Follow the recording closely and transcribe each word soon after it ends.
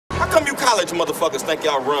come you college motherfuckers think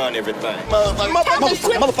y'all run everything? Motherfucker.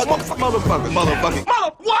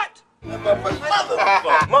 What?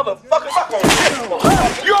 Motherfucker, fuck on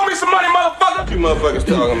this. You owe me some money, motherfucker. What you motherfuckers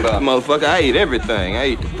talking about? Motherfucker, I eat everything. I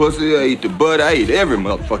eat the pussy, I eat the butt, I eat every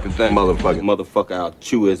motherfucking thing. Motherfucker, I'll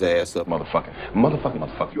chew his ass up. Motherfucker.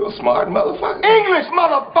 You a smart motherfucker. English,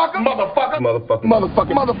 motherfucker. Motherfucker.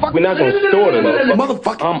 We're not gonna store the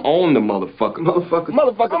motherfucker. I'm on the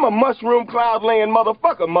motherfucker. I'm a mushroom cloud laying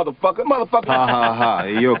motherfucker. Ha.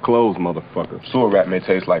 You're closed, motherfucker. Sewer rat may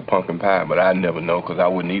taste like pumpkin pie, but I never know, cause I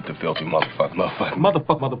wouldn't eat the filthy motherfucker.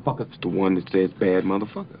 Motherfucker. It's the one that says bad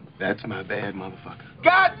motherfucker. That's my bad motherfucker.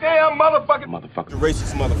 Goddamn motherfucker. The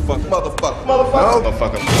racist motherfucker. Motherfucker.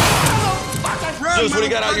 Juice, what do you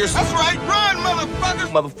got out here? That's right, run, motherfucker.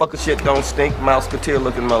 Motherfucker shit don't stink, mouseketeer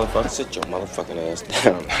looking motherfucker. Sit your motherfucking ass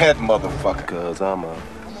down. Bad motherfucker. Cause I'm a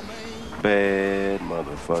bad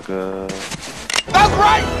motherfucker. That's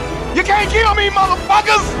right! You can't kill me,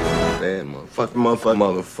 motherfuckers! Bad motherfucker.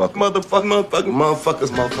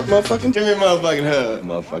 Motherfucking give me a motherfucking hug.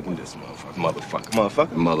 Motherfucking this motherfucker.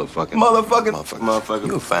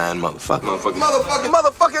 You a fine motherfucker.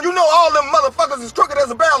 Motherfucker. You know all them motherfuckers is crooked as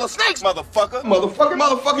a barrel of snakes, motherfucker. Motherfucker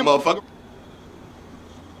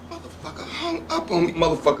hung up on me,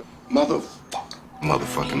 motherfucker.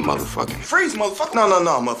 Motherfucking. Freeze, motherfucker. No,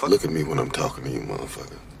 motherfucker. Look at me when I'm talking to you,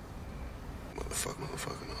 motherfucker.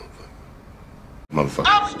 Motherfucker.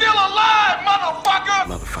 I'm still alive, motherfucker!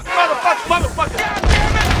 Motherfucker. God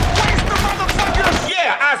damn it! Waste the motherfuckers!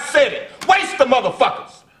 Yeah, I said it. Waste the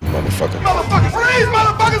motherfuckers. Motherfucker. Freeze,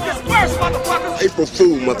 motherfuckers! It's worse, motherfuckers! April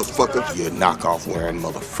Fool, motherfucker. You knockoff wearing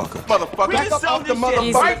motherfucker. Back up off the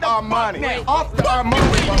motherfucking Armani. Off the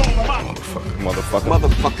Armani.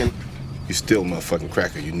 Motherfucking. You still motherfucking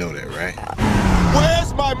cracker, you know that, right?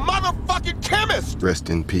 Where's my motherfucking chemist? Rest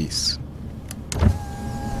in peace.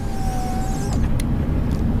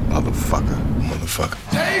 Motherfucker.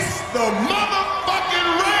 Taste the motherfucking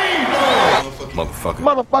rainbow!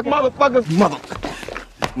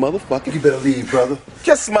 Motherfucker. You better leave, brother.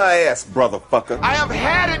 Kiss my ass, brotherfucker. I have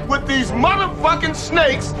had it with these motherfucking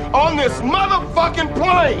snakes on this motherfucking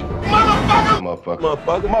plane.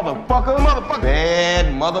 Motherfucker. Bad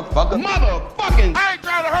motherfucker. Motherfucking. I ain't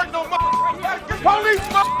trying to hurt no motherfucker. Police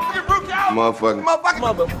motherfucking brutality.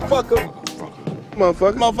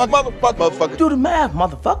 Motherfucker. Do the math,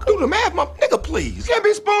 motherfucker. Nigga, please. You can't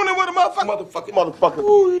be spooning with a motherfucker.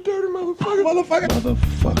 Ooh, you dirty motherfucker.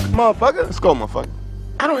 Let's go, motherfucker.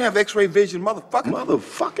 I don't have X-ray vision,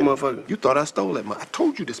 motherfucker. You thought I stole that, I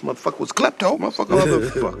told you this motherfucker was klepto,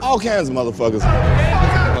 motherfucker. All kinds of motherfuckers.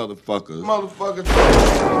 Motherfucker.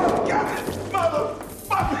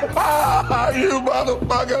 You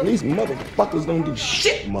motherfucker. These motherfuckers don't do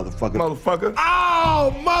shit, motherfucker.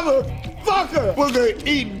 Oh, motherfucker. Booger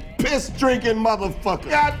eating, piss drinking motherfucker.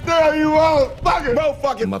 God damn you motherfucker. No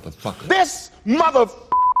fucking motherfucker. This motherfucker.